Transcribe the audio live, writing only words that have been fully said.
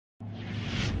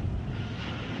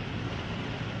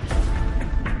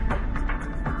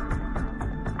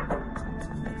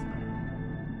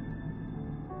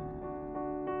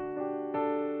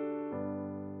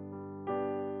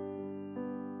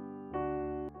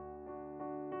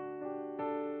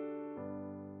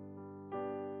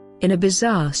In a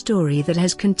bizarre story that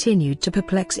has continued to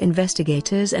perplex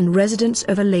investigators and residents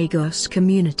of a Lagos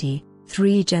community,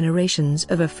 3 generations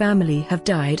of a family have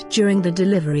died during the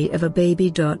delivery of a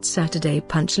baby. Saturday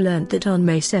Punch learnt that on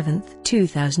May 7,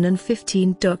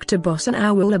 2015, Dr. Bosun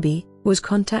Owolabi was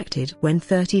contacted when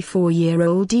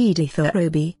 34-year-old Edith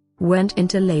Ororobi went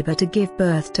into labor to give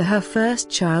birth to her first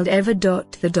child ever.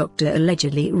 The doctor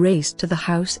allegedly raced to the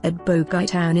house at Bogije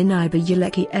Town in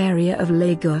Ibeju-Lekki area of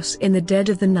Lagos in the dead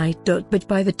of the night. But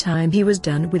by the time he was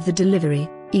done with the delivery,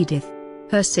 Edith,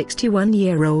 her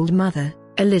 61-year-old mother,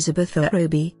 Elizabeth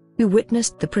Ororobi, who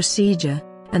witnessed the procedure,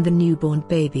 and the newborn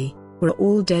baby, were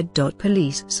all dead.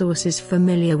 Police sources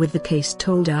familiar with the case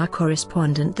told our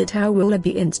correspondent that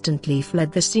Owolabi instantly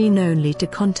fled the scene only to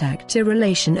contact a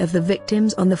relation of the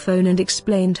victims on the phone and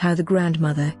explained how the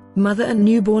grandmother, mother and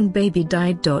newborn baby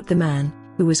died. The man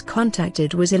who was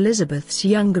contacted was Elizabeth's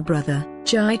younger brother,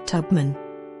 Jite Tubman.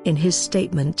 In his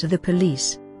statement to the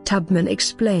police, Tubman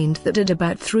explained that at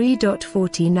about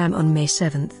 3:14 am on May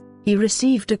 7, he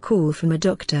received a call from a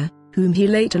doctor, whom he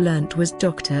later learnt was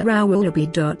Dr.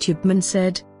 Owolabi. Tubman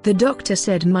said, "The doctor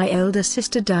said my elder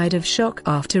sister died of shock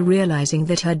after realizing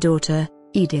that her daughter,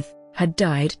 Edith, had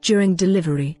died during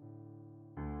delivery.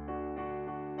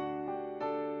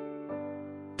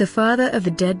 The father of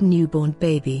the dead newborn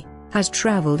baby has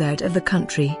traveled out of the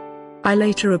country. I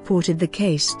later reported the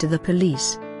case to the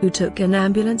police, who took an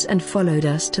ambulance and followed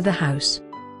us to the house.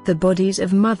 The bodies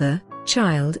of mother,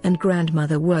 child and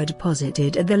grandmother were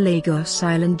deposited at the Lagos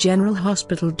Island General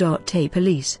Hospital. A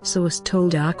police source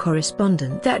told our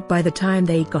correspondent that by the time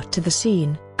they got to the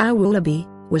scene, Owolabi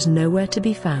was nowhere to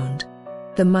be found.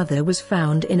 The mother was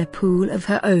found in a pool of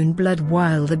her own blood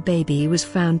while the baby was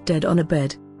found dead on a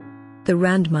bed. The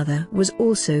grandmother was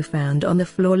also found on the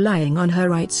floor lying on her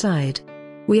right side.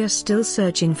 We are still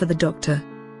searching for the doctor.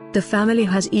 The family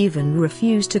has even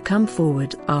refused to come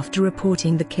forward after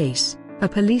reporting the case," a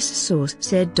police source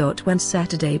said. When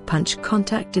Saturday Punch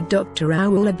contacted Dr.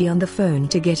 Owolabi on the phone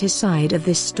to get his side of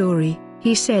this story,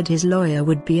 he said his lawyer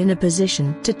would be in a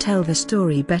position to tell the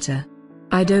story better.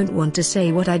 "I don't want to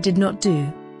say what I did not do,"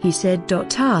 he said.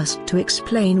 Asked to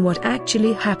explain what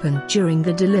actually happened during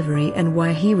the delivery and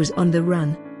why he was on the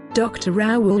run, Dr.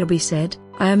 Owolabi said,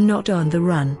 "I am not on the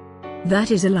run.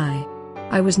 That is a lie.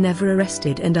 I was never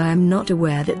arrested and I am not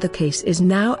aware that the case is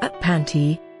now at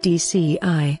Panti,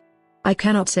 DCI. I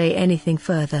cannot say anything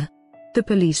further." The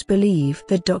police believe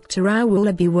that Dr.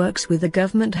 Owolabi works with the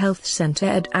government health center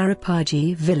at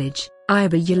Awry village,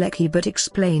 Ibeju-Lekki, but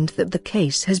explained that the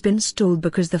case has been stalled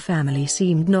because the family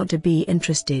seemed not to be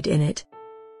interested in it.